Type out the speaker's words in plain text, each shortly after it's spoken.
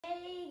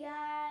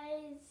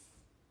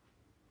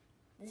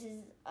This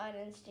is on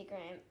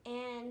Instagram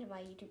and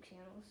my YouTube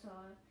channel. So,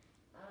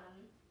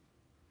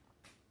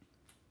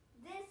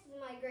 this is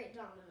my great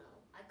domino.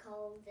 I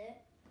call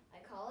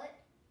it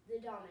the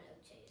domino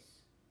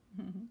chase.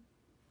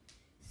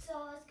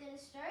 So it's gonna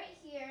start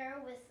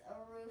here with a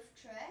roof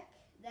trick.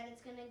 Then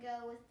it's gonna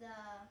go with the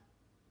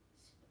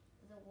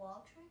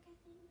wall trick, I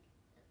think,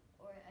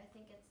 or I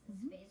think it's the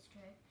space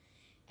trick.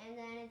 And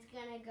then it's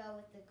gonna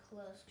go with the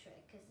close trick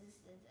because this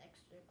is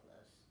extra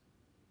close.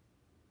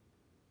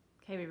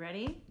 Okay, we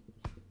ready?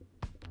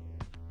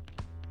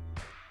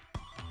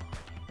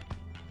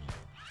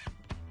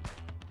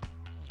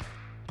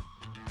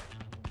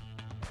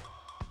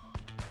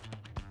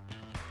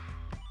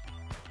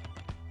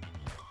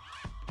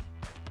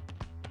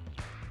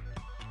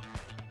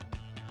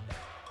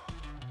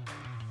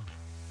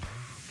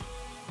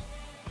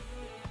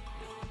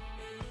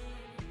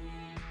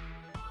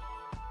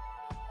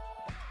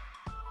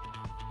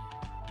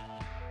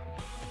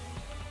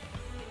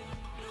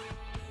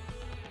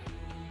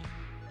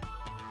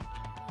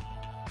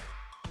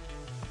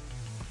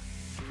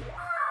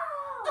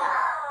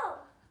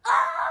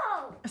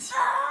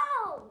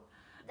 Oh!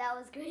 That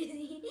was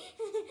crazy.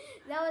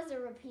 That was a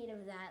repeat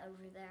of that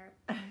over there.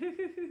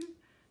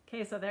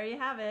 Okay, so there you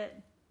have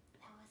it.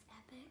 That was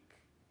epic.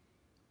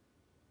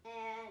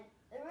 And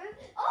the roof.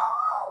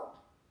 Oh!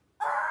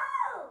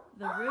 Oh!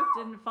 The roof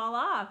didn't fall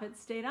off. It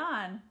stayed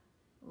on.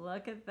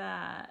 Look at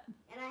that.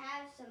 And I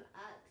have some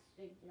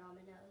extra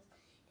dominoes.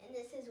 And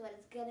this is what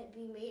it's going to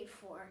be made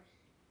for.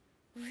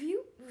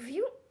 View,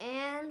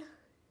 and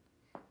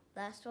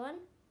last one.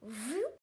 View.